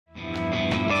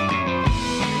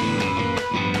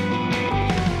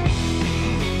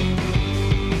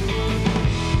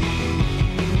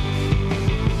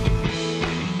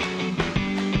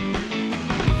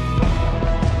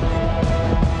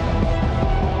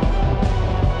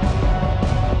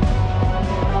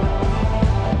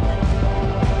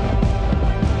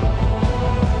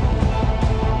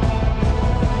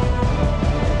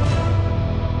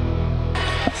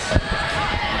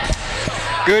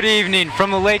Good evening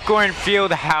from the Lake Orion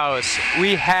Field House.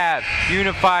 We have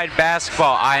Unified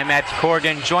Basketball. I am Matthew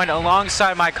Corrigan, joined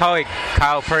alongside my colleague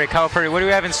Kyle Purdy. Kyle Purdy, what do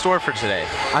we have in store for today?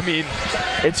 I mean,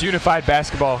 it's Unified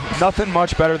Basketball. Nothing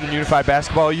much better than Unified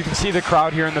Basketball. You can see the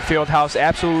crowd here in the field house.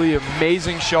 Absolutely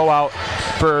amazing show out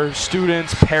for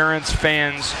students, parents,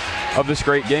 fans of this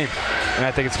great game. And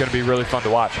I think it's going to be really fun to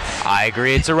watch. I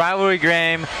agree. It's a rivalry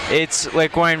game. It's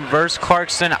Lake Orion versus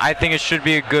Clarkston. I think it should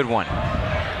be a good one.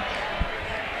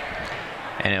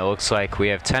 And it looks like we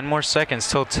have 10 more seconds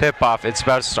till tip-off. It's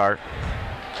about to start.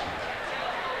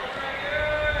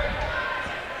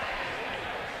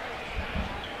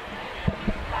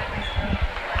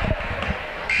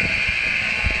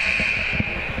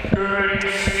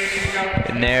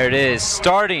 And there it is.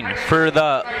 Starting for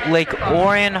the Lake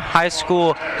Orion High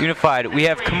School Unified, we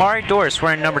have Kamari Doris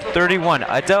wearing number 31,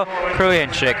 Adele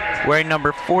Kurlianchik wearing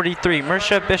number 43,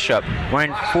 Marisha Bishop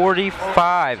wearing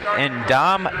 45, and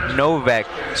Dom Novak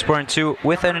sporting 2,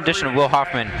 with an addition of Will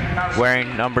Hoffman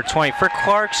wearing number 20. For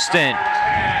Clarkston,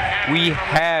 we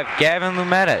have Gavin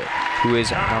Lumetta, who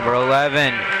is number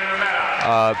 11,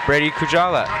 Brady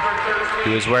Kujala,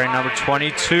 who is wearing number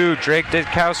 22, Drake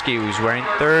Didkowski, who's wearing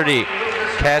 30,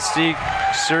 Cassie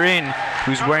Serene,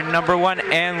 who's wearing number 1,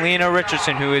 and Lena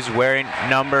Richardson, who is wearing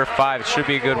number 5. It should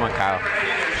be a good one, Kyle.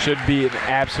 Should be an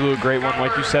absolute great one.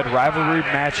 Like you said, rivalry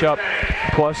matchup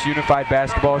plus Unified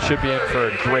Basketball should be in for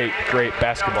a great, great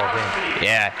basketball game.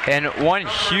 Yeah, and one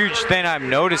huge thing I'm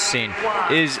noticing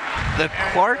is the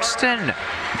Clarkston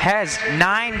has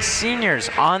 9 seniors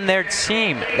on their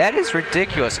team. That is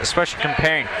ridiculous, especially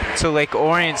comparing to Lake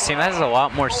Orion's team. That is a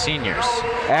lot more seniors.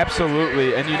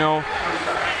 Absolutely, and you know,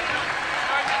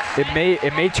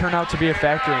 it may turn out to be a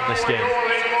factor in this game.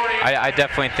 I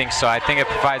definitely think so. I think it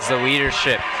provides the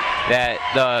leadership that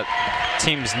the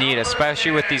teams need,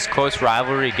 especially with these close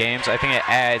rivalry games. I think it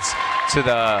adds to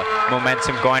the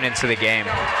momentum going into the game.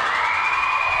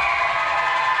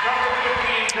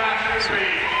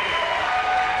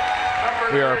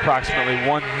 We are approximately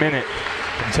 1 minute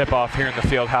from tip-off here in the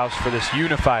field house for this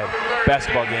Unified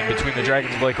Basketball game between the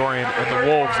Dragons of Lake Orion and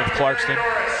the Wolves of Clarkston.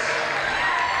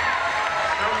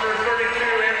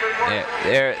 Yeah,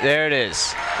 there it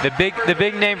is. The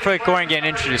big name for Lake Orion getting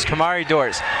introduced, Kamari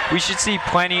Doris. We should see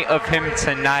plenty of him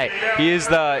tonight. He is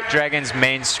the Dragons'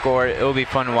 main scorer. It'll be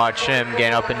fun to watch him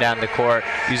getting up and down the court,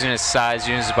 using his size,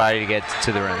 using his body to get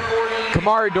to the rim.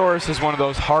 Kamari Doris is one of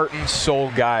those heart and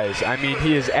soul guys. I mean,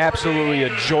 he is absolutely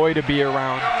a joy to be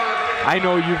around. I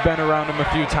know you've been around him a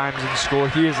few times in school.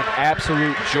 He is an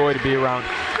absolute joy to be around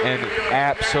and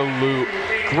absolute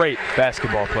great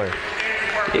basketball player.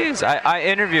 He is. I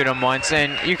interviewed him once,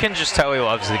 and you can just tell he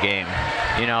loves the game.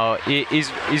 You know, he's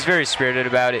very spirited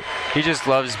about it. He just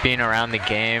loves being around the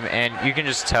game, and you can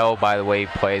just tell by the way he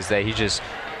plays that he just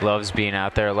loves being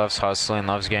out there, loves hustling,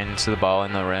 loves getting to the ball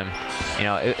in the rim. You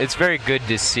know, it's very good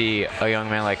to see a young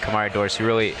man like Kamari Doris who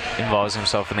really involves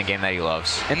himself in the game that he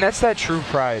loves. And that's that true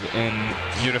pride in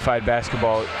Unified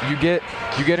Basketball. You get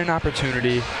an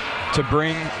opportunity to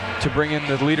bring in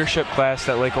the leadership class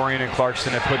that Lake Orion and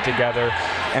Clarkston have put together,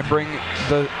 and bring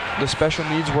the special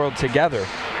needs world together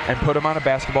and put them on a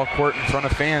basketball court in front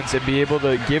of fans and be able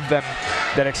to give them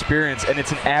that experience. And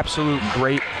it's an absolute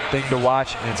great thing to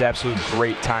watch, and it's absolute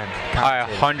great time. I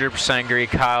 100% agree,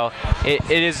 Kyle. It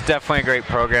is definitely a great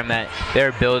program that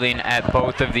they're building at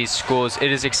both of these schools.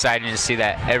 It is exciting to see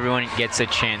that everyone gets a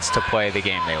chance to play the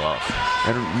game they love.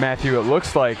 And Matthew, it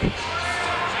looks like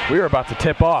we are about to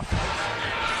tip off.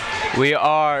 We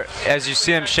are, as you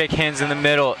see them shake hands in the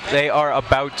middle, they are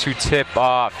about to tip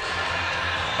off.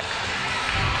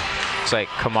 Looks like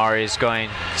Kamari is going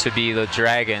to be the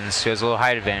Dragons, who has a little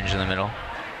height advantage in the middle.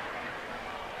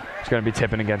 He's going to be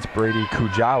tipping against Brady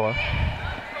Kujala.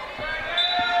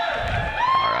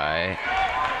 All right.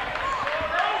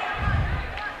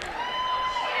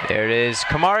 There it is.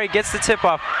 Kamari gets the tip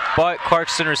off, but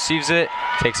Clarkston receives it,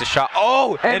 takes a shot.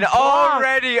 Oh, and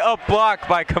already a block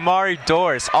by Kamari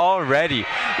Doris. Already.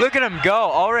 Look at him go.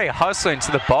 Already hustling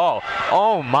to the ball.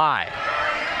 Oh, my.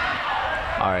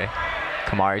 All right.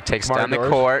 Kamari takes down the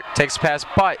court, takes a pass,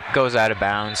 but goes out of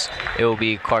bounds. It will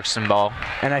be Clarkston ball.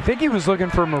 And I think he was looking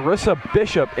for Marissa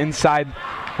Bishop inside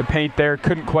the paint there.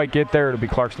 Couldn't quite get there. It'll be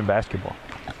Clarkston basketball.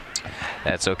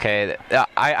 That's okay.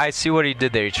 I see what he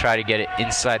did there. He tried to get it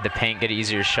inside the paint, get an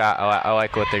easier shot. I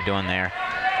like what they're doing there.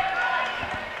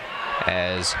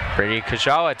 As Brady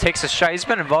Kujala takes a shot. He's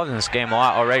been involved in this game a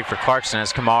lot already for Clarkston,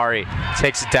 as Kamari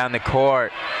takes it down the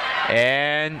court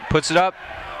and puts it up.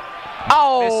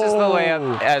 Oh! Misses the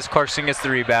layup as Clarkston gets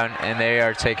the rebound, and they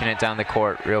are taking it down the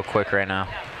court real quick right now.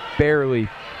 Barely.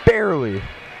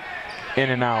 in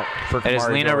and out for Kamari It is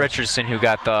Lena Doris. Richardson who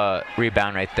got the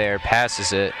rebound right there,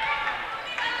 passes it.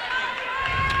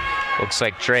 Looks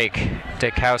like Drake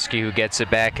Dikowski who gets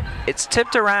it back. It's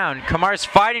tipped around. Kamar's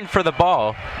fighting for the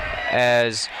ball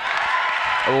as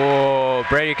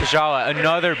Brady Kajala,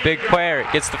 another big player,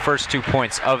 gets the first 2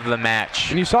 points of the match.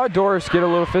 And you saw Doris get a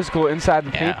little physical inside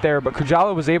the paint there, but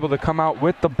Kajala was able to come out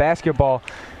with the basketball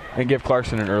and give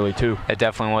Clarkston an early 2. It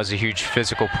definitely was a huge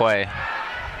physical play.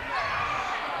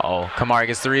 Kamari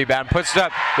gets the rebound, puts it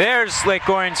up. There's Lake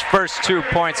Orion's first 2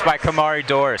 points by Kamari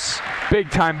Doris. Big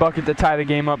time bucket to tie the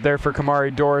game up there for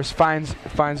Kamari Doris. Finds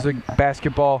the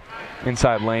basketball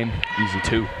inside lane. Easy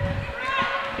 2.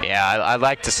 Yeah, I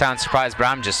like to sound surprised, but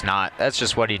I'm just not. That's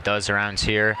just what he does around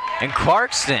here. And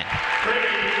Clarkston.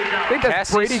 I think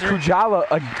that's Brady Kujala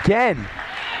again.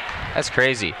 That's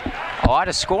crazy. A lot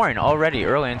of scoring already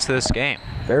early into this game.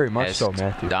 Very much so,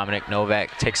 Matthew. Dominic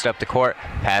Novak takes it up the court,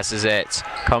 passes it.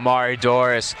 Kamari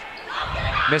Doris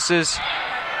misses.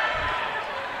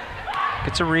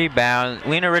 Gets a rebound.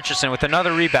 Lena Richardson with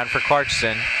another rebound for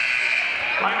Clarkston.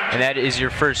 And that is your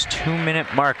first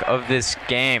 2-minute mark of this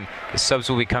game. The subs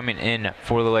will be coming in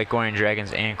for the Lake Orion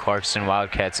Dragons and Clarkston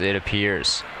Wildcats, it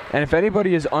appears. And if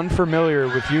anybody is unfamiliar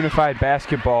with unified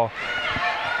basketball,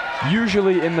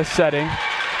 usually in the setting,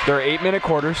 there are 8-minute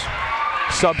quarters.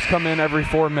 Subs come in every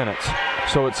 4 minutes.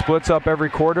 So it splits up every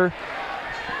quarter.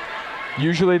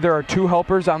 Usually there are 2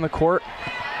 helpers on the court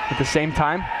at the same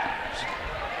time.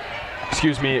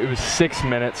 Excuse me, it was 6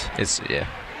 minutes. Yeah,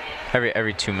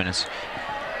 every 2 minutes.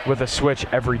 With a switch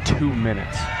every 2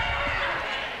 minutes.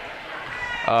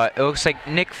 It looks like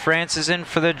Nick France is in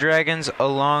for the Dragons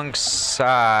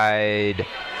alongside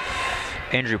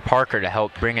Andrew Parker to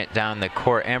help bring it down the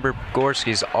court. Amber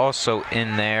Gorski's also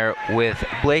in there with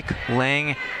Blake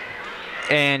Lang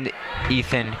and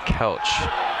Ethan Kelch.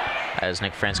 As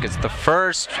Nick France gets the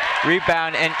first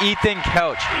rebound, and Ethan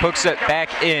Kelch hooks it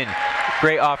back in.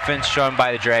 Great offense shown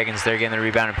by the Dragons. They're getting the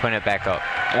rebound and putting it back up.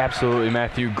 Absolutely,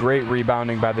 Matthew. Great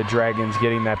rebounding by the Dragons,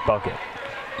 getting that bucket.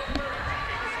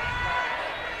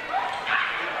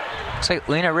 Looks like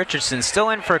Lena Richardson still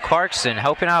in for Clarkston,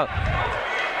 helping out.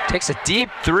 Takes a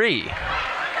deep 3.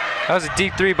 That was a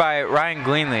deep 3 by Ryan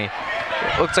Greenlee.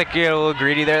 Looks like you get a little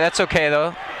greedy there. That's okay,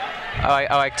 though.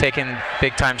 I like taking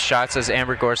big-time shots as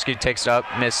Amber Gorski takes it up,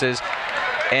 misses.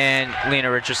 And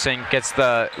Lena Richardson gets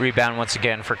the rebound once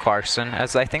again for Clarkston,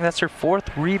 as I think that's her 4th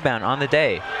rebound on the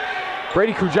day.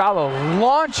 Brady Kujala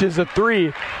launches a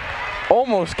 3,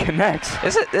 almost connects.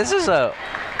 This is a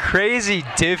crazy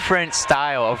different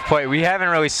style of play we haven't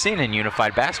really seen in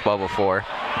unified basketball before.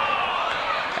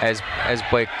 As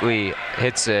Blake Lee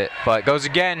hits it, but goes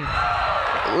again,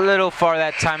 a little far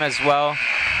that time as well.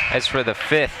 As for the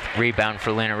 5th rebound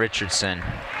for Lena Richardson.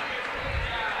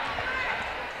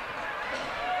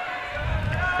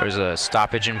 There's a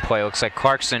stoppage in play. Looks like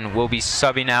Clarkston will be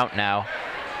subbing out now.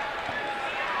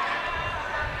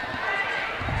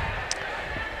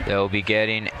 They'll be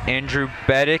getting Andrew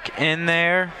Beddick in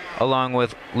there, along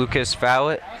with Lucas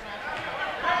Fowlett,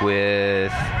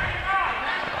 with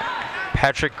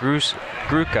Patrick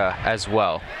Gruka as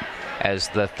well as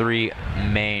the 3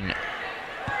 main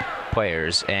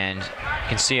players. And you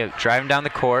can see it driving down the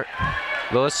court.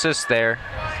 Little assist there.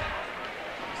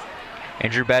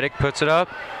 Andrew Beddick puts it up.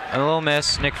 A little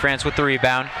miss. Nick France with the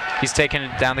rebound. He's taking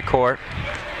it down the court.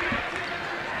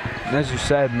 And as you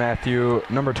said, Matthew,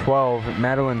 number 12,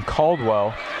 Madeline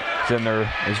Caldwell, is in there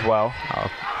as well.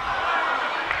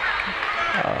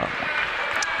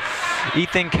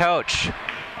 Ethan Couch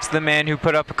is the man who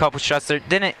put up a couple shots there.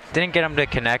 Didn't get him to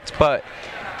connect, but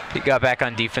he got back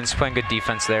on defense, playing good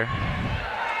defense there.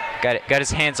 Got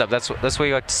his hands up. That's what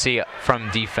you like to see from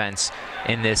defense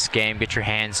in this game. Get your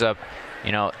hands up.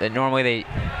 You know, normally they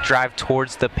drive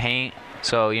towards the paint,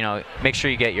 so you know, make sure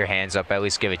you get your hands up. At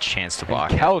least give a chance to block.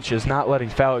 Kelch is not letting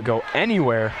Fowlett go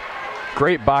anywhere.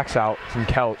 Great box out from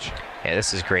Kelch. Yeah,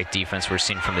 this is great defense we're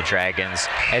seeing from the Dragons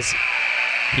as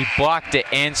he blocked it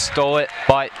and stole it,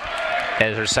 but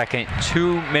as our second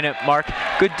 2-minute mark.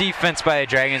 Good defense by the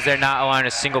Dragons. They're not allowing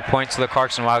a single point to the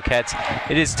Clarkston Wildcats.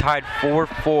 It is tied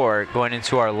 4-4 going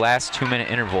into our last 2-minute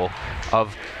interval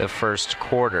of the first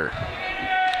quarter.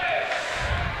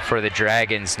 For the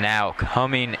Dragons now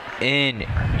coming in,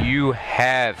 you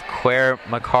have Claire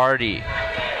McCarty.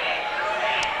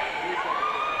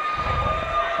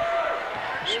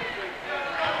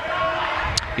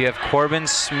 You have Corbin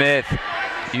Smith.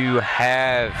 You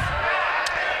have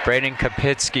Braden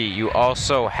Kapitsky. You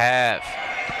also have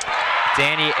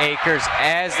Danny Akers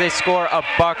as they score a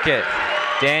bucket.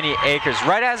 Danny Akers,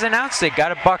 right as announced, they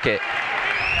got a bucket.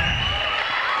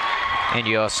 And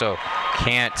you also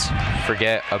can't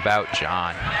forget about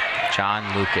John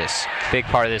Lucas. Big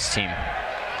part of this team.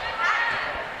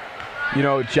 You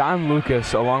know, John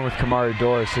Lucas, along with Kamari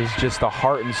Doris, is just the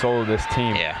heart and soul of this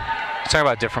team. Yeah. Let's talk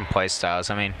about different play styles.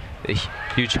 I mean, the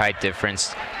huge height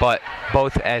difference, but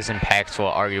both as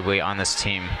impactful, arguably, on this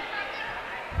team.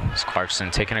 It's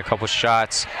Clarkston taking a couple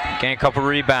shots, getting a couple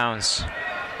rebounds.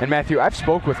 And Matthew, I've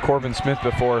spoke with Corbin Smith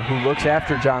before, who looks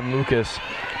after John Lucas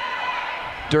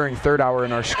during third hour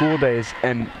in our school days,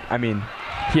 and I mean,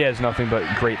 he has nothing but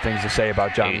great things to say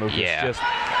about John Lucas. Yeah.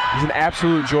 He's an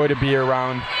absolute joy to be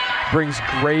around. Brings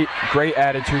great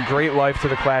attitude, great life to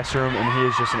the classroom, and he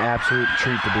is just an absolute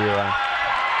treat to be around.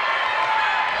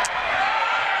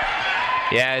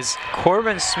 Yeah, as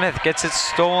Corbin Smith gets it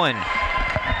stolen.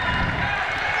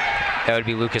 That would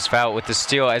be Lucas Fout with the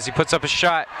steal as he puts up a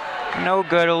shot. No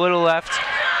good, a little left.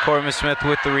 Corbin Smith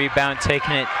with the rebound,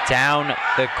 taking it down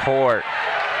the court.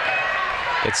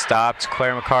 It's stopped.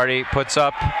 Claire McCarty puts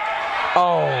up.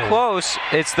 Oh, Close.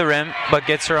 It's the rim, but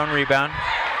gets her own rebound.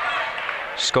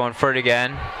 Just going for it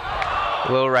again.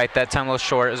 A little right that time, a little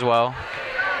short as well.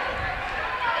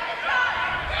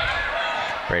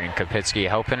 Braden Kapitsky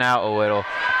helping out a little.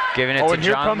 Giving it to and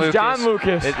here John comes Lucas. John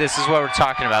Lucas. This is what we're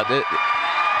talking about.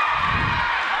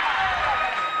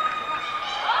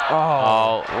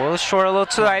 Oh, a little short, a little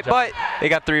too light, but they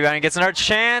got the rebound and gets another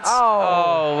chance.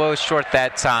 Oh, a little short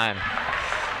that time.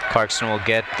 Clarkston will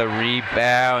get the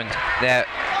rebound. That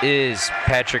is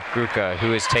Patrick Gruka,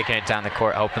 who is taking it down the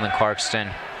court, helping the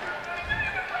Clarkston.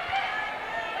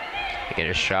 They get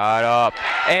a shot up,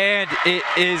 and it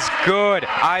is good.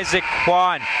 Isaac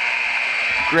Kwan.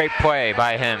 Great play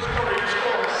by him.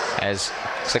 As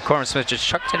Corbin Smith just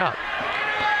chucked it up.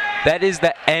 That is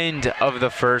the end of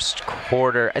the first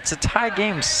quarter. It's a tie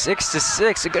game,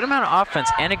 6-6. A good amount of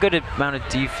offense and a good amount of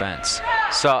defense.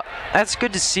 So that's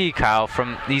good to see, Kyle,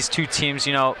 from these two teams,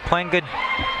 you know, playing good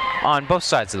on both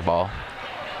sides of the ball.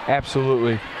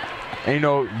 Absolutely. And, you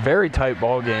know, very tight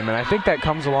ball game, and I think that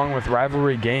comes along with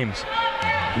rivalry games.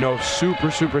 You know,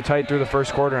 super tight through the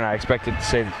first quarter, and I expect it to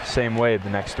stay the same way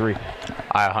the next three.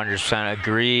 I 100%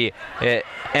 agree.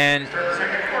 And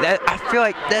I feel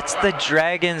like that's the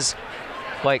Dragons,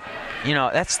 like, you know,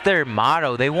 that's their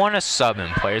motto. They want to sub in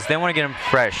players. They want to get them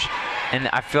fresh. And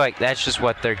I feel like that's just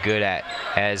what they're good at,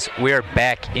 as we are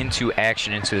back into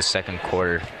action into the second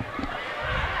quarter.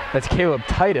 That's Caleb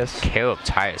Titus. Caleb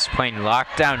Titus playing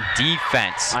lockdown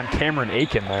defense. On Cameron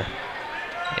Aiken there.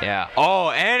 Yeah. Oh,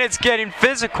 and it's getting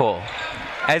physical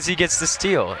as he gets the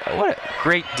steal. What a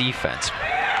great defense.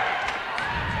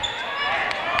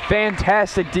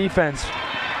 Fantastic defense.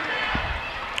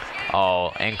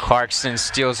 Oh, and Clarkston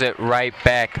steals it right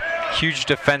back. Huge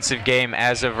defensive game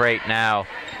as of right now.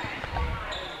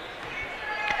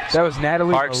 That was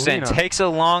Natalie Clarkston Molina. takes a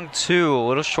long two, a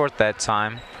little short that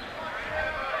time.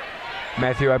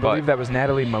 Matthew, I believe that was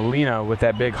Natalie Molina with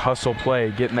that big hustle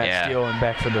play, getting that steal and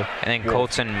back for the... And then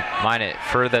Colton Minot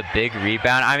for the big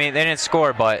rebound. I mean, they didn't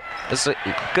score, but it's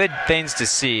good things to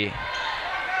see.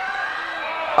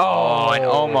 Oh, and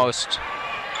almost.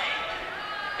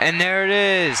 And there it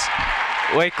is.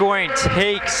 Lake Orion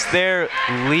takes their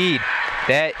lead.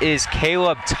 That is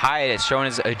Caleb Titus showing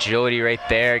his agility right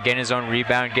there, getting his own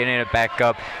rebound, getting it back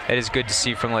up. That is good to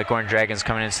see from Lake Orion Dragons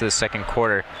coming into the second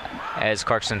quarter. As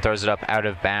Clarkston throws it up out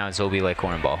of bounds, it'll be Lake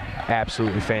Orion ball.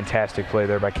 Absolutely fantastic play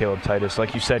there by Caleb Titus.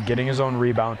 Like you said, getting his own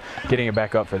rebound, getting it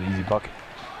back up for the easy bucket.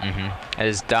 That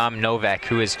is Dom Novak,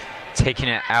 who is taking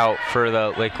it out for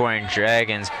the Lake Orion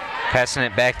Dragons, passing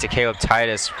it back to Caleb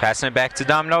Titus, passing it back to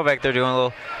Dom Novak. They're doing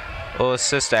a little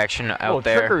assist action out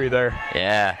there. Trickery there.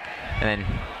 Yeah. And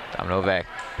then Dom Novak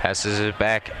passes it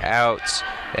back out.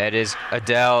 That is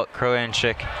Adele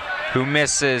Kroanchik, who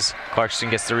misses. Clarkston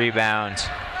gets the rebound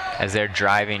as they're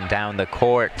driving down the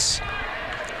court.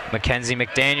 Mackenzie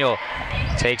McDaniel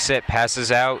takes it,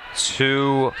 passes out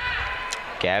to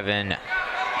Gavin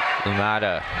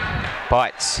Lumada.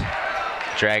 But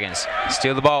Dragons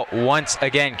steal the ball once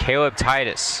again. Caleb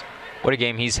Titus. What a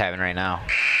game he's having right now.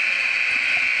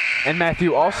 And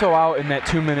Matthew, also out in that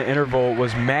 2-minute interval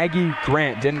was Maggie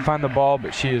Grant. Didn't find the ball,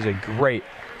 but she is a great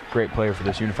player for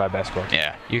this unified basketball team.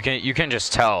 Yeah, you can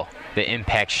just tell the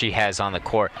impact she has on the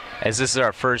court. As this is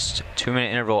our first 2-minute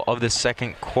interval of the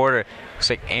second quarter, looks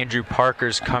like Andrew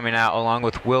Parker's coming out along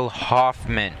with Will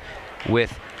Hoffman,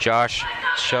 with Josh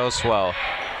Shelswell,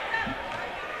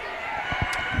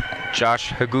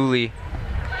 Josh Haguli,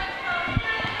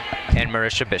 and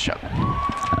Marisha Bishop.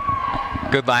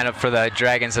 Good lineup for the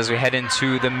Dragons as we head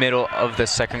into the middle of the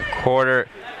second quarter.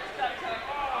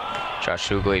 Josh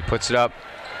Hughley puts it up,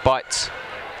 but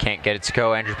can't get it to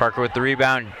go. Andrew Parker with the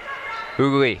rebound.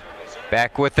 Hughley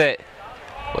back with it.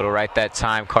 Little right that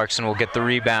time. Clarkston will get the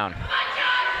rebound.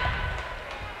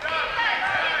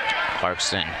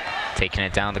 Clarkston taking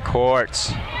it down the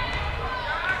court.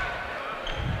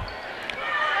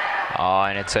 Oh,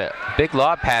 and it's a big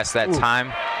lob pass that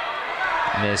time.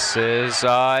 Misses,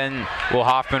 and Will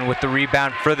Hoffman with the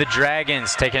rebound for the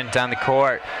Dragons, taking it down the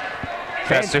court.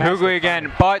 Pass to Hughley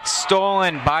again, but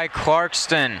stolen by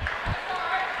Clarkston.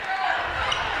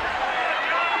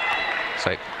 It's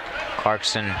like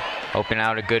Clarkston open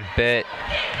out a good bit.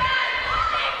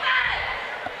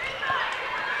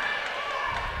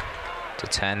 To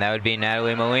 10, that would be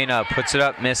Natalie Molina. Puts it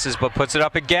up, misses, but puts it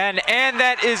up again, and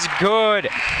that is good.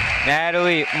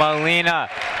 Natalie Molina,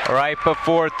 right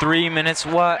before 3 minutes.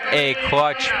 What a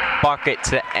clutch bucket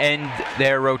to end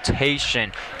their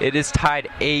rotation. It is tied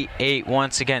 8-8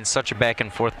 once again. Such a back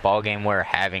and forth ball game we're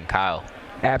having, Kyle.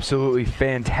 Absolutely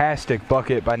fantastic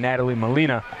bucket by Natalie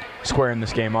Molina, squaring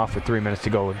this game off with 3 minutes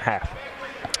to go in half.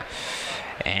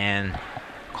 And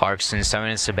Clarkston, 7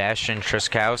 and Sebastian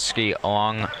Truskowski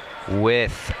along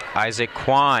with Isaac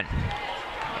Kwan.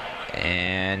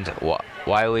 And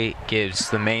Wiley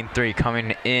gives the main three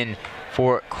coming in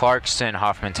for Clarkston.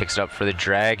 Hoffman takes it up for the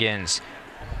Dragons.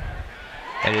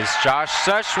 It is Josh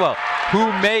Seshwell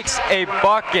who makes a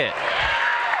bucket.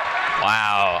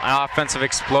 Wow, an offensive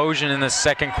explosion in the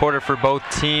second quarter for both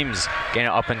teams, getting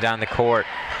up and down the court.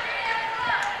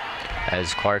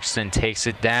 As Clarkston takes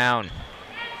it down,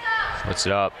 puts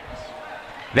it up.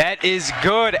 That is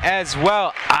good as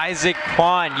well. Isaac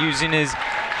Kwan using his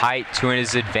height to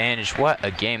his advantage. What a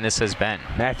game this has been.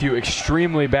 Matthew,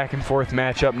 extremely back and forth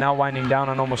matchup. Now winding down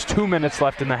on almost 2 minutes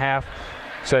left in the half.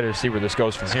 Excited to see where this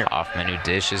goes from here. Hoffman who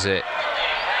dishes it.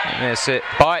 Miss it,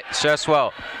 but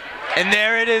Sheswell. And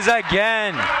there it is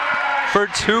again for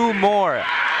 2 more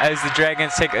as the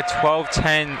Dragons take a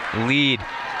 12-10 lead.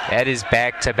 That is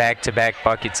back-to-back-to-back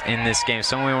buckets in this game.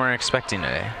 Something we weren't expecting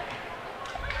today.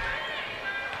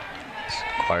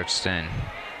 Clarkston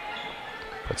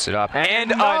puts it up,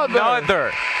 and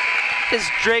another. Is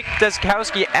Drake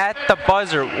Deskowski at the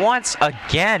buzzer once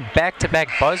again. Back-to-back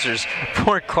buzzers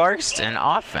for Clarkston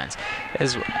offense. It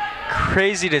is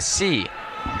crazy to see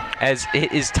as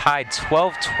it is tied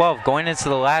 12-12 going into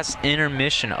the last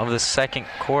intermission of the second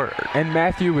quarter. And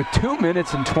Matthew, with 2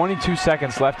 minutes and 22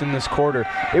 seconds left in this quarter,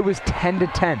 it was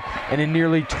 10-10, and in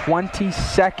nearly 20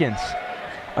 seconds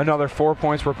another 4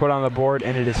 points were put on the board,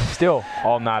 and it is still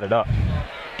all knotted up.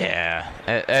 Yeah,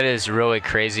 that is really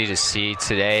crazy to see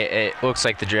today. It looks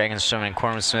like the Dragons showing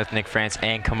Corbin Smith, Nick France,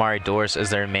 and Kamari Doris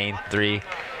as their main three,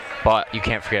 but you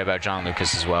can't forget about John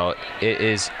Lucas as well. It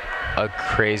is a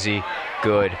crazy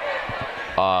good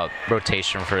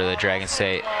rotation for the Dragons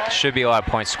today. Should be a lot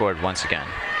of points scored once again.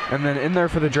 And then in there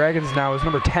for the Dragons now is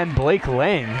number 10, Blake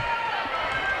Lang.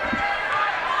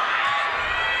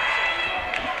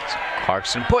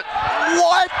 Clarkston put,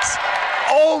 what?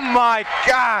 Oh my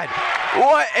God!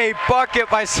 What a bucket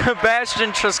by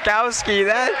Sebastian Truskowski.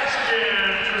 That,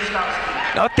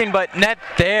 nothing but net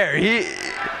there.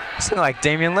 It's like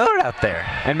Damian Lillard out there.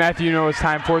 And Matthew, you know what it's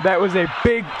time for. That was a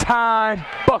big time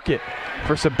bucket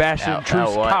for Sebastian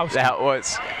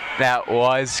Truskowski. That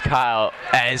was Kyle,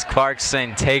 as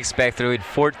Clarkston takes back the lead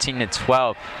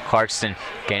 14-12. Clarkston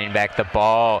getting back the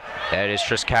ball. That is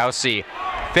Truskowski.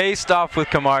 Faced off with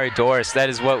Kamari Doris. That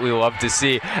is what we love to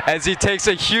see as he takes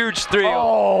a huge three.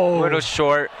 Oh. A little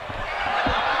short.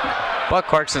 But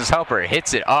Clarkston's helper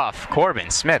hits it off. Corbin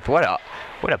Smith, what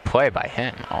a play by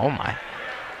him. Oh my.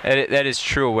 That is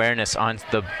true awareness on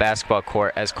the basketball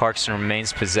court as Clarkston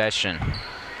remains possession.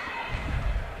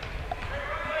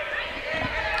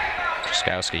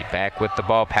 Truskowski back with the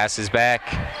ball, passes back.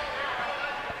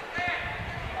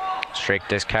 Straight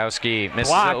Deskowski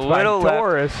misses a little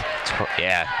left.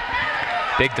 Yeah,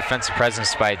 big defensive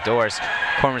presence by Doris.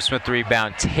 Corbin Smith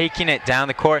rebound, taking it down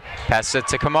the court, passes it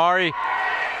to Kamari.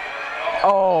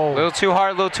 Oh, a little too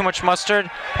hard, a little too much mustard.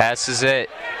 Passes it.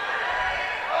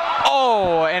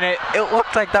 Oh, and it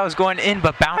looked like that was going in,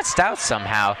 but bounced out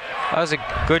somehow. That was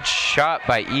a good shot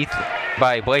by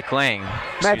Blake Lang.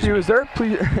 Matthew, is there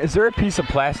a piece of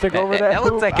plastic over that? That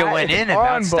looked like it went in and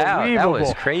bounced out. That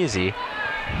was crazy.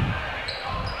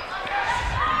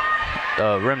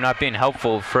 The rim not being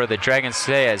helpful for the Dragons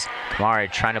today as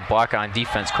Kamari trying to block on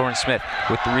defense. Corbin Smith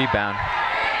with the rebound.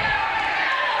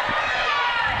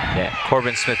 Yeah,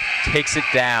 Corbin Smith takes it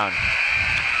down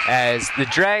as the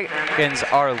Dragons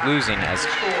are losing as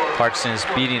Clarkston is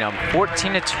beating them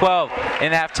 14-12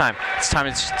 in halftime. It's time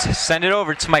to send it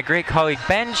over to my great colleague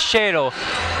Ben Shadle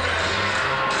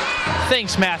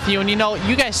Thanks, Matthew. And you know,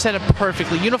 you guys said it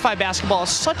perfectly. Unified basketball is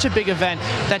such a big event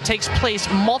that takes place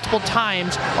multiple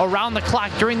times around the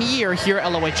clock during the year here at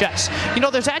LOHS. You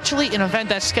know, there's actually an event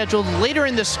that's scheduled later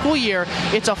in the school year.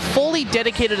 It's a fully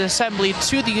dedicated assembly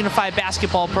to the Unified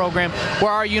basketball program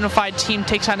where our Unified team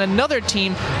takes on another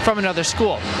team from another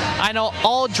school. I know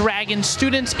all Dragon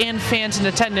students and fans in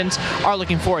attendance are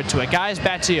looking forward to it. Guys,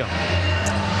 back to you.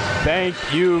 Thank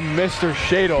you, Mr.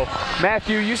 Shadle.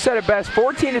 Matthew, you said it best.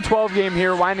 14-12 game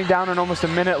here, winding down and almost a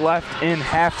minute left in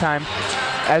halftime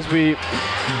as we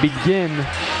begin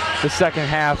the second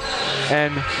half.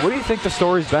 And what do you think the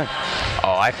story's been?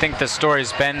 Oh, I think the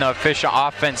story's been the efficient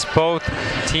offense. Both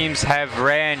teams have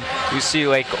ran. You see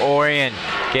Lake Orion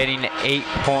getting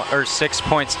 6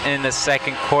 points in the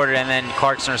second quarter, and then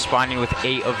Clarkston responding with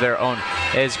 8 of their own.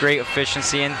 It is great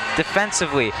efficiency, and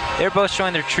defensively, they're both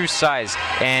showing their true size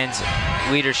and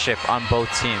leadership on both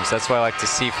teams. That's what I like to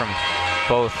see from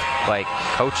both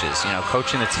coaches,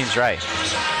 coaching the teams right.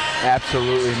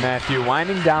 Absolutely, Matthew.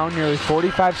 Winding down nearly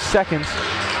 45 seconds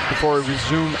before we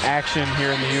resume action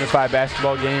here in the Unified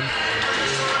basketball game.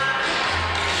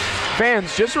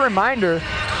 Fans, just a reminder,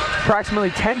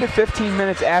 approximately 10 to 15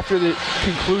 minutes after the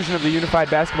conclusion of the Unified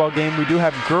basketball game, we do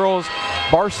have girls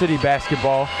varsity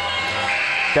basketball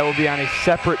that will be on a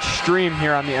separate stream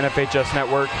here on the NFHS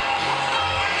network.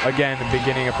 Again,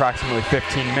 beginning approximately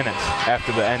 15 minutes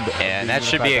after the end. And that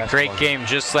should be a great game,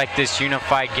 just like this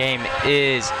Unified game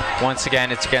is. Once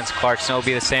again, it's against Clarkston. It'll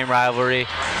be the same rivalry,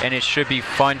 and it should be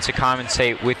fun to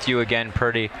commentate with you again,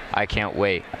 Purdy. I can't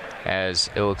wait,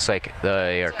 as it looks like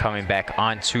they are coming back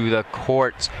onto the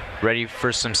court, ready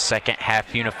for some second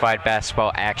half Unified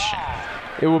basketball action.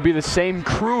 It will be the same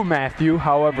crew, Matthew.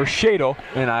 However, Shadle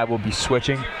and I will be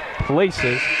switching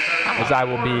places, as I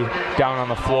will be down on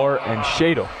the floor and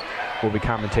Shadle will be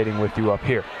commentating with you up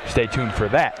here. Stay tuned for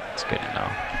that. That's good to know.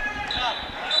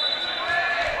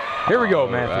 Here we go,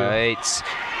 Matthew. Right.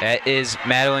 That is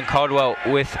Madeline Caldwell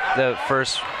with the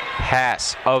first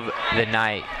pass of the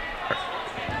night.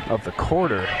 Of the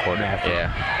quarter, Matthew.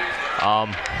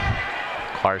 Yeah.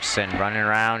 Clarkston running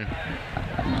around.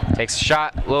 Takes a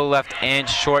shot, low left and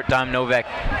short. Dom Novak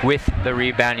with the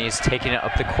rebound. He's taking it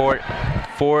up the court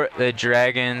for the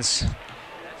Dragons.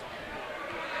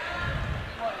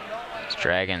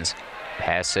 Dragons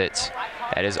pass it.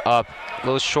 That is up, a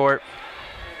little short.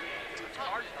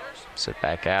 Sit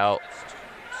back out.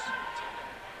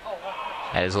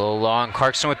 That is a little long.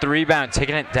 Clarkston with the rebound,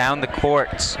 taking it down the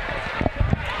court.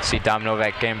 See Dom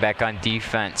Novak getting back on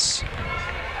defense.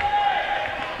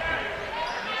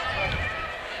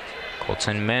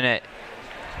 Colton Minute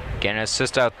getting an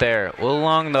assist out there. A little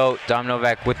long though. Dom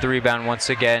Novak with the rebound once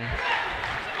again.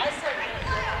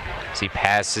 As he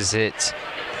passes it,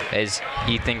 is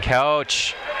Ethan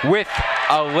Couch with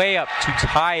a layup to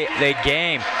tie the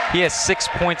game. He has 6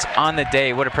 points on the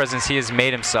day. What a presence he has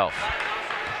made himself.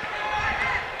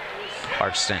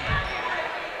 Clarkston.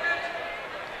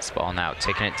 This ball now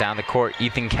taking it down the court.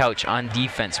 Ethan Couch on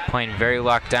defense, playing very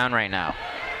locked down right now.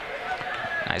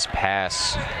 Nice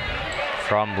pass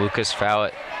from Lucas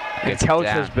Fowlett. And Couch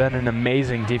has been an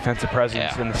amazing defensive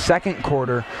presence in the second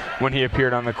quarter when he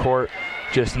appeared on the court,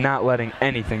 just not letting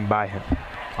anything by him.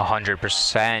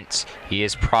 100%. He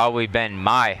has probably been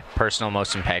my personal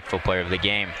most impactful player of the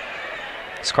game.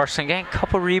 Clarkston getting a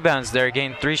couple rebounds there,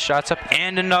 getting 3 shots up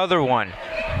and another one.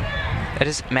 That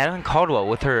is Madeline Caldwell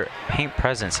with her paint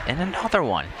presence and another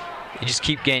one. You just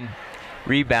keep getting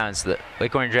rebounds. The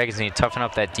Lake Orion Dragons need to toughen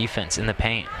up that defense in the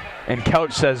paint. And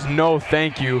Couch says no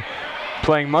thank you,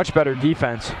 playing much better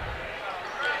defense.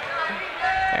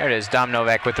 There it is, Dom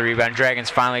Novak with the rebound. Dragons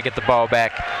finally get the ball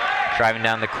back, driving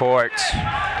down the court.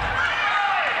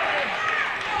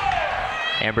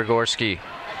 Amber Gorski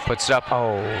puts it up.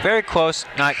 Oh, very close,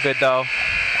 not good though,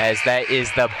 as that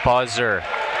is the buzzer.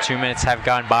 2 minutes have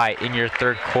gone by in your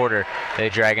third quarter. The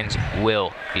Dragons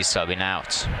will be subbing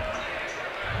out.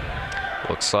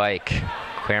 Looks like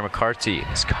Claire McCarthy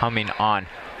is coming on,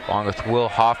 along with Will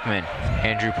Hoffman,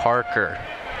 Andrew Parker,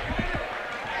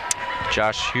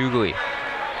 Josh Hughley,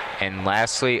 and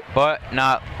lastly, but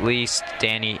not least,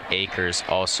 Danny Akers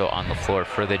also on the floor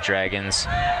for the Dragons.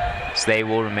 So they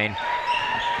will remain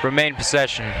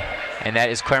possession, and that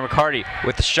is Claire McCarty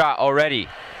with the shot already,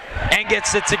 and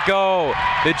gets it to go.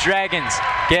 The Dragons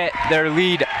get their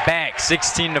lead back,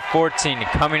 16-14,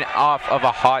 coming off of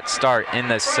a hot start in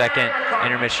the second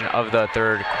intermission of the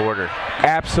third quarter.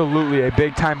 Absolutely, a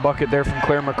big-time bucket there from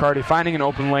Claire McCarty, finding an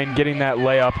open lane, getting that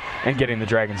layup, and getting the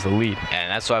Dragons the lead. And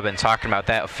that's what I've been talking about,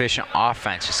 that efficient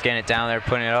offense, just getting it down there,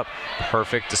 putting it up.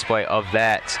 Perfect display of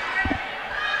that.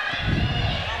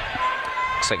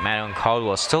 Looks Looks like Madeline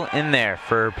Caldwell still in there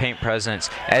for her paint presence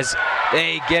as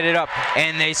they get it up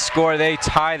and they score. They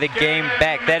tie the game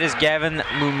back. That is Gavin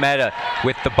Mumeta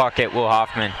with the bucket. Will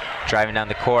Hoffman driving down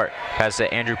the court. Pass to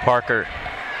Andrew Parker.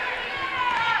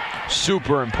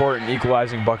 Super important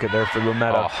equalizing bucket there for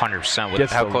Lumeta. Oh, 100% with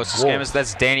how close this game is.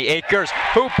 That's Danny Akers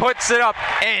who puts it up,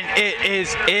 and it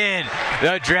is in.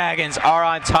 The Dragons are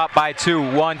on top by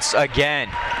 2 once again.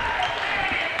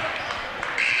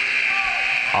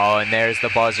 Oh, and there's the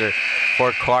buzzer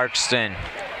for Clarkston.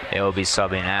 They will be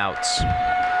subbing out.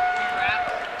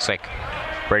 Looks like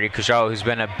Brady Cajal, who's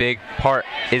been a big part,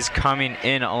 is coming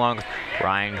in along with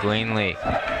Ryan Greenlee.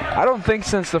 I don't think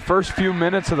since the first few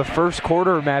minutes of the first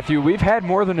quarter, Matthew, we've had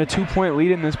more than a 2-point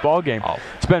lead in this ball game. Oh.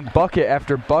 It's been bucket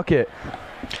after bucket.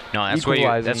 No, that's what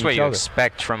you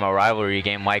expect from a rivalry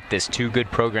game like this. Two good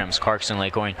programs, Clarkston and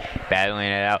Lake Orion, battling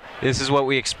it out. This is what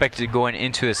we expected going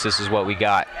into this. This is what we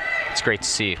got. It's great to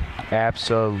see.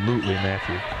 Absolutely,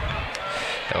 Matthew.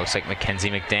 That looks like Mackenzie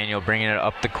McDaniel bringing it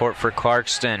up the court for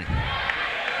Clarkston.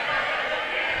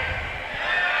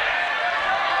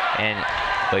 And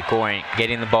Lake Orion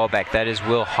getting the ball back. That is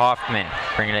Will Hoffman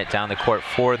bringing it down the court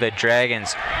for the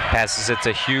Dragons. Passes it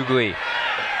to Hughley.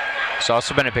 It's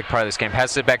also been a big part of this game.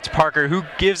 Passes it back to Parker, who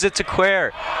gives it to Claire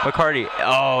McCarty.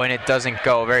 Oh, and it doesn't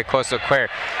go. Very close to Claire.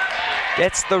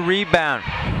 Gets the rebound.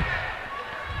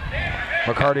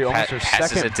 McCarty almost her second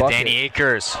passes it to bucket. Danny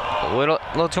Akers. A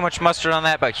little too much mustard on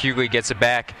that, but Hughley gets it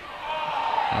back.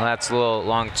 Well, that's a little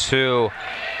long too.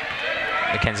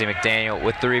 Mackenzie McDaniel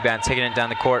with the rebound, taking it down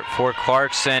the court for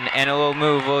Clarkson, and a little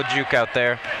move, a little juke out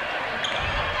there.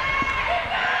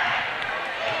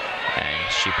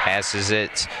 And she passes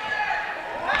it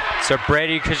to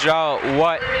Brady Cajal.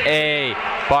 What a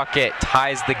bucket.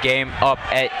 Ties the game up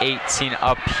at 18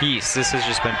 apiece. This has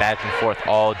just been back and forth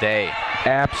all day.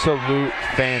 Absolute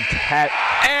fantastic.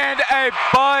 And a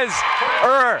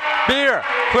buzzer beater,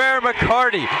 Claire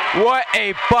McCarty. What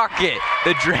a bucket.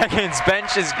 The Dragons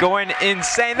bench is going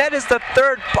insane. That is the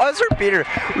third buzzer beater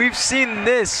we've seen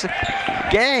this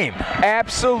game.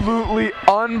 Absolutely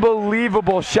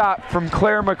unbelievable shot from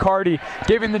Claire McCarty,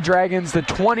 giving the Dragons the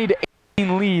 20-18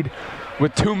 lead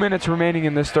with 2 minutes remaining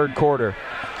in this third quarter.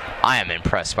 I am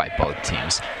impressed by both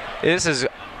teams. This is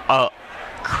a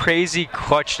crazy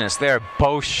clutchness. They are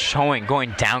both showing,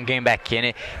 going down, getting back in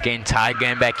it, getting tied,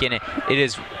 getting back in it. It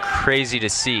is crazy to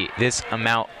see this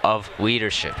amount of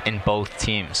leadership in both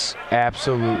teams.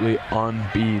 Absolutely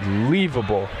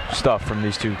unbelievable stuff from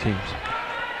these two teams.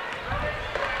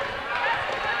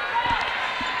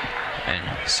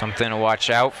 And something to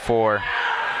watch out for.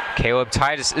 Caleb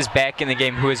Titus is back in the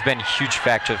game, who has been a huge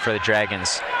factor for the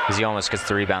Dragons, as he almost gets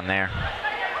the rebound there.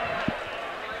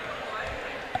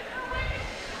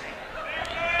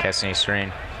 Cassidy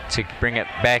Serene to bring it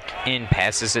back in,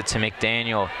 passes it to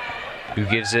McDaniel, who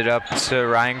gives it up to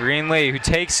Ryan Greenlee, who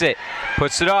takes it,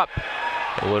 puts it up.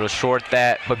 A little short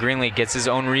that, but Greenlee gets his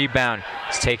own rebound.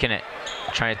 He's taking it,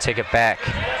 trying to take it back.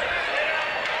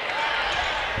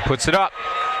 Puts it up.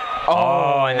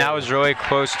 Oh, and that was really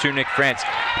close to Nick France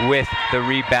with the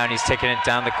rebound. He's taking it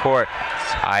down the court.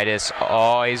 Titus,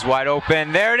 oh, he's wide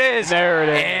open. There it is. There it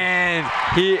is. And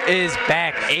he is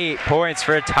back. 8 points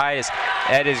for Titus.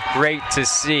 That is great to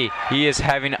see. He is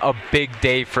having a big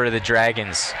day for the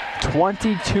Dragons.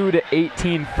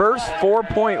 22-18, first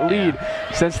 4-point lead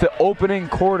since the opening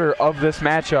quarter of this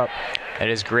matchup. That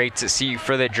is great to see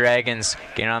for the Dragons.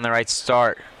 Getting on the right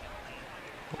start.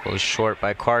 A little short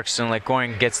by Clarkson. Lake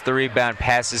Orion gets the rebound,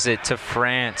 passes it to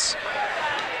France.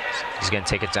 He's going to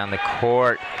take it down the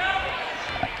court.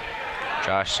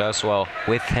 Josh Suswell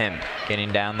with him,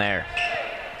 getting down there.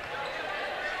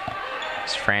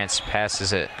 As France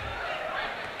passes it.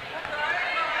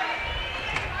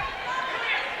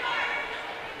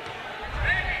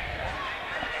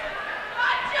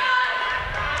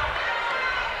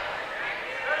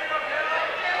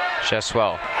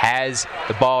 Suswell has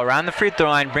the ball around the free throw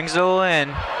line, brings it all in.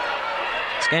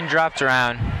 It's getting dropped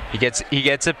around. He gets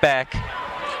it back.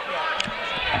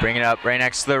 Bring it up right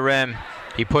next to the rim.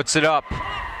 He puts it up.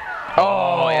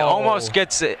 Oh, it almost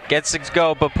gets it to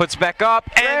go, but puts back up.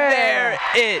 And there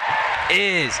it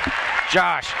is.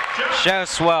 Josh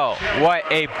Suswell. What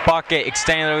a bucket,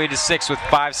 extending the lead to 6 with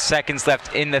 5 seconds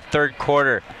left in the third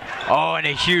quarter. Oh, and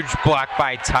a huge block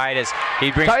by Titus.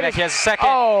 He brings it back. He has a second.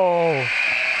 Oh.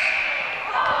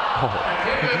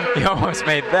 He almost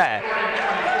made that.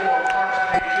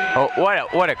 Oh,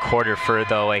 what a quarter for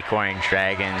the Lake Orion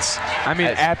Dragons. I mean,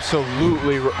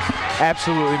 absolutely,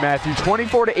 Matthew.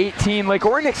 24-18. Lake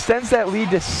Orion extends that lead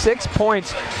to 6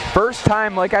 points. First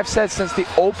time, like I've said, since the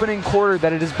opening quarter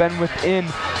that it has been within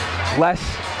less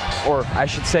or I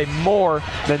should say more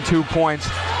than 2 points.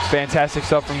 Fantastic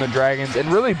stuff from the Dragons,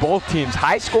 and really both teams.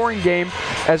 High-scoring game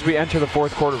as we enter the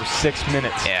fourth quarter with 6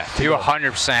 minutes. Yeah, you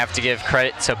 100% have to give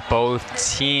credit to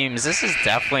both teams. This is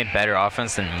definitely better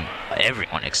offense than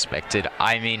everyone expected.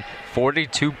 I mean,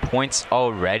 42 points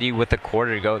already with a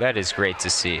quarter to go. That is great to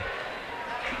see.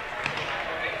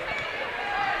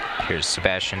 Here's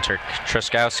Sebastian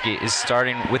Truskowski is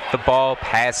starting with the ball,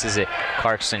 passes it.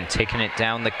 Clarkston taking it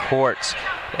down the court.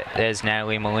 There's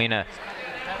Natalie Molina.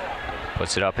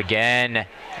 Puts it up again,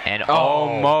 and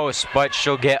almost, but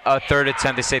she'll get a third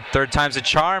attempt. They say third time's a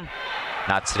charm.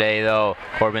 Not today, though.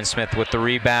 Corbin Smith with the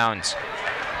rebound.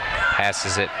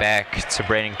 Passes it back to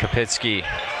Brayden Kapitsky.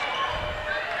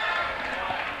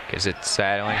 Gives it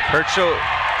saddling.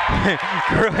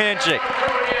 Kurlanchik,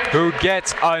 who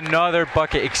gets another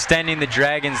bucket, extending the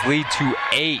Dragons' lead to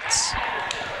 8.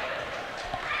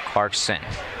 Clarkston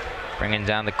bringing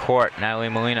down the court. Natalie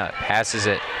Molina passes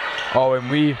it. Oh,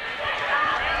 and we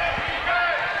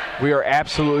are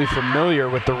absolutely familiar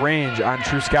with the range on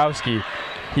Truskowski.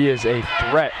 He is a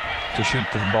threat to shoot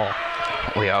the ball.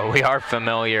 We are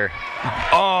familiar.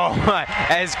 Oh,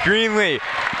 as Greenlee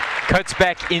cuts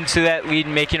back into that lead,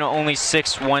 making it only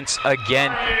 6 once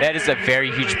again. That is a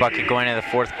very huge bucket going into the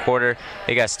fourth quarter.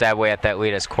 They got stabbed away at that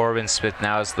lead as Corbin Smith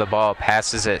now has the ball,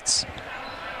 passes it.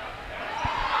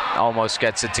 Almost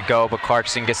gets it to go, but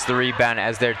Clarkston gets the rebound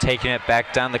as they're taking it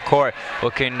back down the court,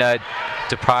 looking to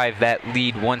deprive that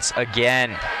lead once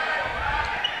again.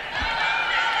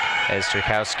 As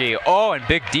Truskowski, and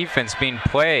big defense being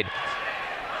played.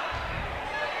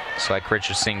 Looks like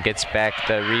Richardson gets back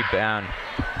the rebound.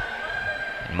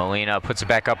 And Molina puts it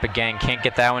back up again, can't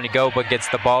get that one to go, but gets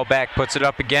the ball back, puts it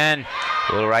up again.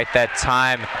 A little right that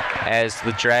time as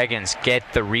the Dragons get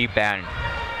the rebound.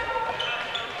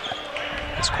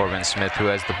 It's Corbin Smith who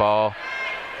has the ball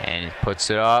and puts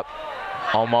it up.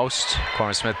 Almost.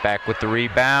 Corbin Smith back with the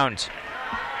rebound.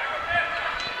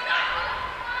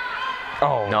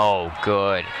 Oh, no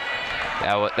good.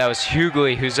 That was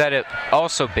Hughley, who's at it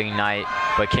also big night,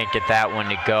 but can't get that one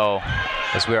to go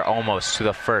as we are almost to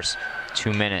the first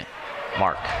 2-minute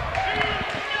mark.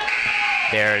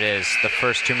 There it is, the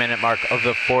first 2-minute mark of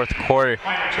the fourth quarter.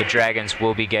 The Dragons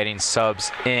will be getting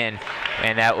subs in,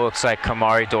 and that looks like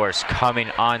Kamari Doris coming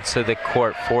onto the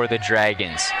court for the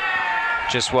Dragons.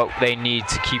 Just what they need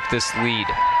to keep this lead.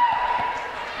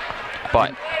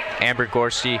 But Amber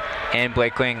Gorski and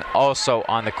Blake Ling also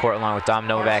on the court along with Dom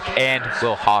Novak and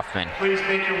Will Hoffman.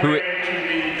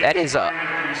 That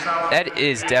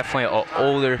is definitely an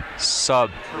older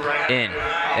sub in.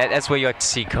 That's what you like to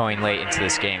see going late into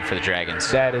this game for the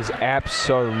Dragons. That is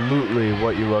absolutely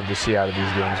what you love to see out of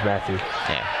these games, Matthew.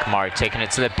 Yeah, Kamari taking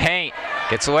it to the paint.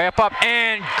 Gets a layup up,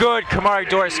 and good. Kamari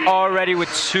Doris already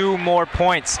with 2 more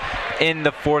points in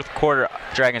the fourth quarter.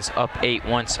 Dragons up 8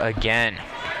 once again.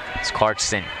 It's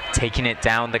Clarkston taking it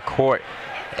down the court.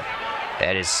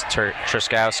 That is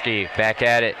Truskowski back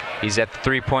at it. He's at the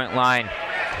 3-point line.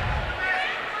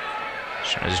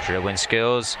 Showing his dribbling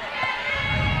skills.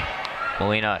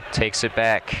 Molina takes it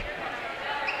back.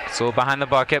 It's a little behind the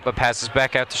bucket, but passes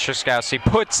back out to Truskowski.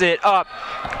 Puts it up.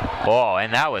 Oh,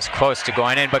 and that was close to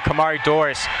going in, but Kamari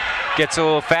Doris gets a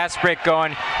little fast break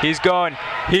going. He's going.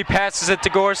 He passes it to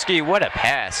Gorski. What a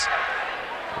pass.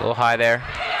 A little high there.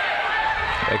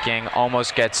 The Gang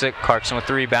almost gets it. Clarkston with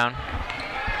the rebound.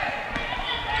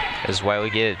 As Wiley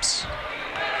Gibbs.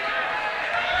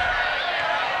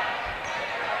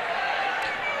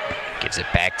 Gives it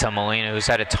back to Molina, who's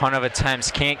had a ton of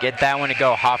attempts. Can't get that one to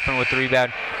go. Hoffman with the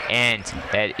rebound. And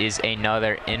that is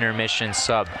another intermission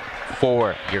sub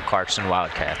for your Clarkston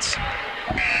Wildcats.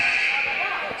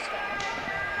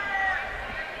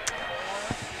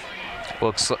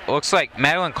 Looks like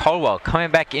Madeline Caldwell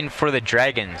coming back in for the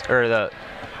Dragons, or the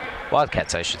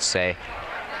Wildcats, I should say,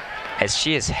 as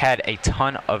she has had a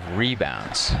ton of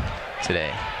rebounds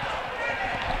today.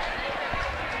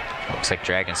 Looks like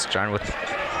Dragons starting with...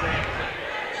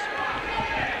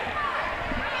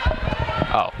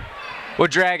 Well,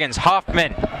 Dragons,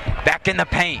 Hoffman back in the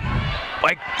paint.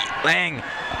 Like Lang.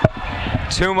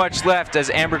 Too much left as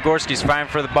Amber Gorski's fighting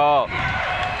for the ball.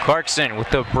 Clarkston with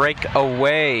the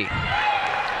breakaway.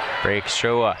 Break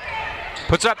Showa.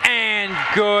 Puts up and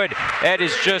good. That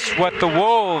is just what the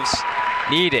Wolves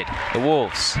needed. The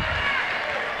Wolves.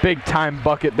 Big time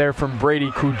bucket there from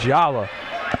Brady Kujala.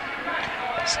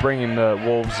 Bringing the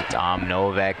Wolves. Dom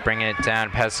Novak bringing it down.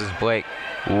 Passes Blake.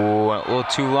 Ooh, a little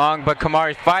too long, but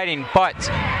Kamari's fighting. But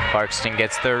Clarkston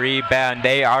gets the rebound.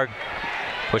 They are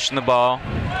pushing the ball.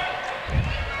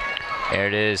 There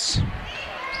it is.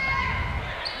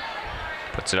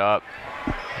 Puts it up.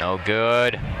 No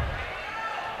good.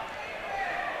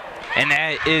 And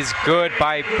that is good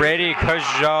by Brady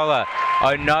Kajala.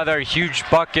 Another huge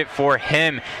bucket for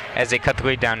him as they cut the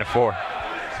lead down to 4.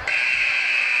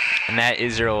 And that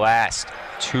is your last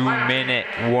 2-minute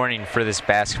warning for this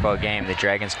basketball game. The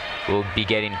Dragons will be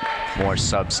getting more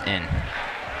subs in.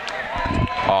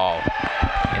 Oh,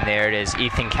 and there it is.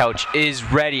 Ethan Couch is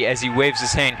ready as he waves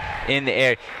his hand in the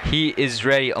air. He is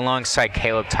ready alongside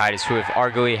Caleb Titus, who have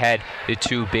arguably had the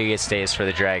 2 biggest days for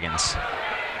the Dragons.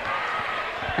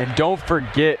 And don't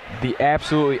forget the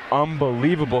absolutely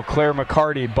unbelievable Claire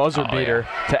McCarty buzzer beater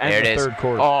to end the third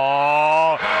quarter.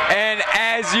 Oh, and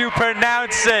as you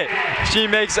pronounce it, she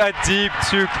makes a deep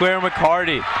 2, Claire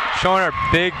McCarty, showing her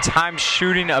big-time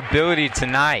shooting ability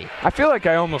tonight. I feel like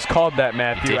I almost called that,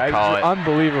 Matthew. You did call it.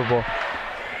 Unbelievable.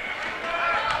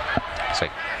 Looks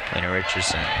like Lena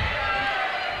Richardson.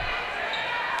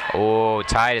 Oh,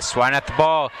 Titus swatting at the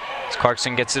ball. As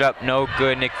Clarkston gets it up, no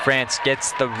good. Nick France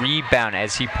gets the rebound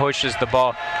as he pushes the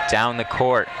ball down the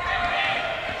court.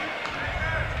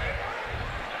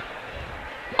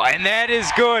 And that is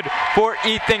good for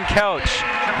Ethan Couch.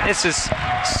 This is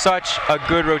such a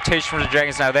good rotation for the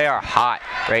Dragons. Now they are hot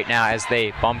right now as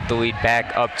they bump the lead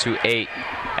back up to 8,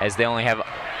 as they only have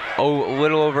a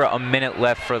little over a minute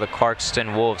left for the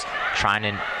Clarkston Wolves, trying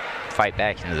to fight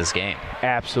back into this game.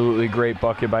 Absolutely great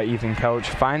bucket by Ethan Couch,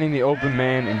 finding the open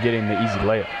man and getting the easy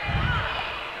layup.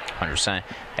 100%.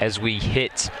 As we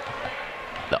hit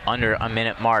the under a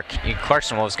minute mark,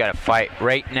 Clarkston Wolves got to fight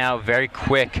right now, very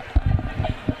quick.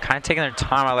 Kind of taking their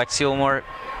time. I like to see a little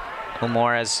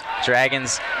more as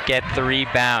Dragons get the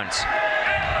rebound.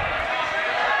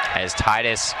 As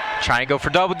Titus trying to go for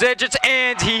double digits,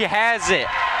 and he has it.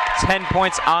 10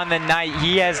 points on the night.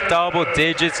 He has double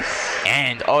digits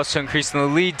and also increasing the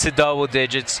lead to double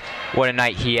digits. What a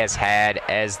night he has had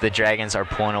as the Dragons are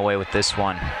pulling away with this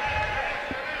one.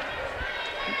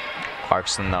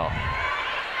 Clarkston though.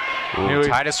 Ooh,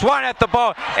 Titus swatting at the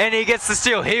ball, and he gets the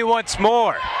steal. He wants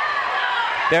more.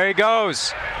 There he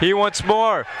goes. He wants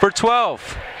more for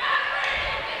 12.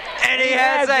 And he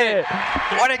has it.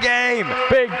 What a game.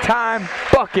 Big time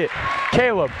bucket.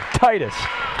 Caleb Titus,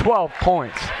 12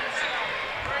 points.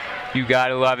 You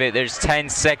gotta love it. There's 10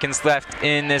 seconds left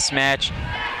in this match.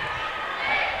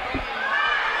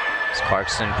 As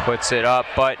Clarkston puts it up,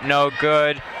 but no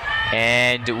good.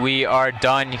 And we are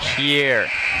done here.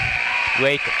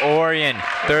 Lake Orion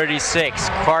 36,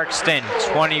 Clarkston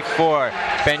 24.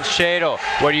 Ben Shadle,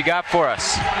 what do you got for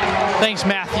us? Thanks,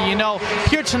 Matthew. You know,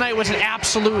 here tonight was an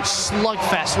absolute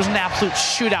slugfest. It was an absolute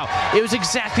shootout. It was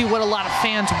exactly what a lot of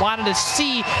fans wanted to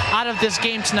see out of this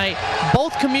game tonight.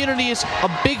 Both communities,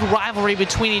 a big rivalry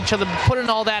between each other, putting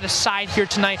all that aside here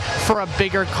tonight for a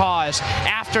bigger cause.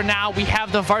 After now, we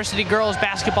have the varsity girls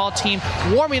basketball team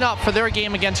warming up for their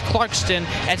game against Clarkston,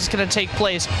 and it's going to take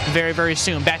place very, very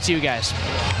soon. Back to you guys.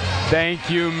 Thank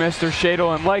you, Mr.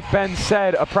 Shadle. And like Ben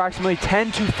said, approximately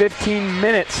 10 to 15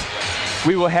 minutes,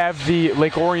 we will have the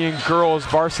Lake Orion girls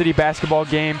varsity basketball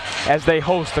game as they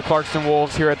host the Clarkston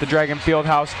Wolves here at the Dragon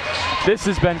Fieldhouse. This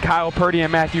has been Kyle Purdy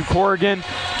and Matthew Corrigan.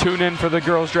 Tune in for the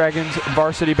girls Dragons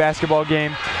varsity basketball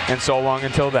game, and so long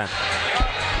until then.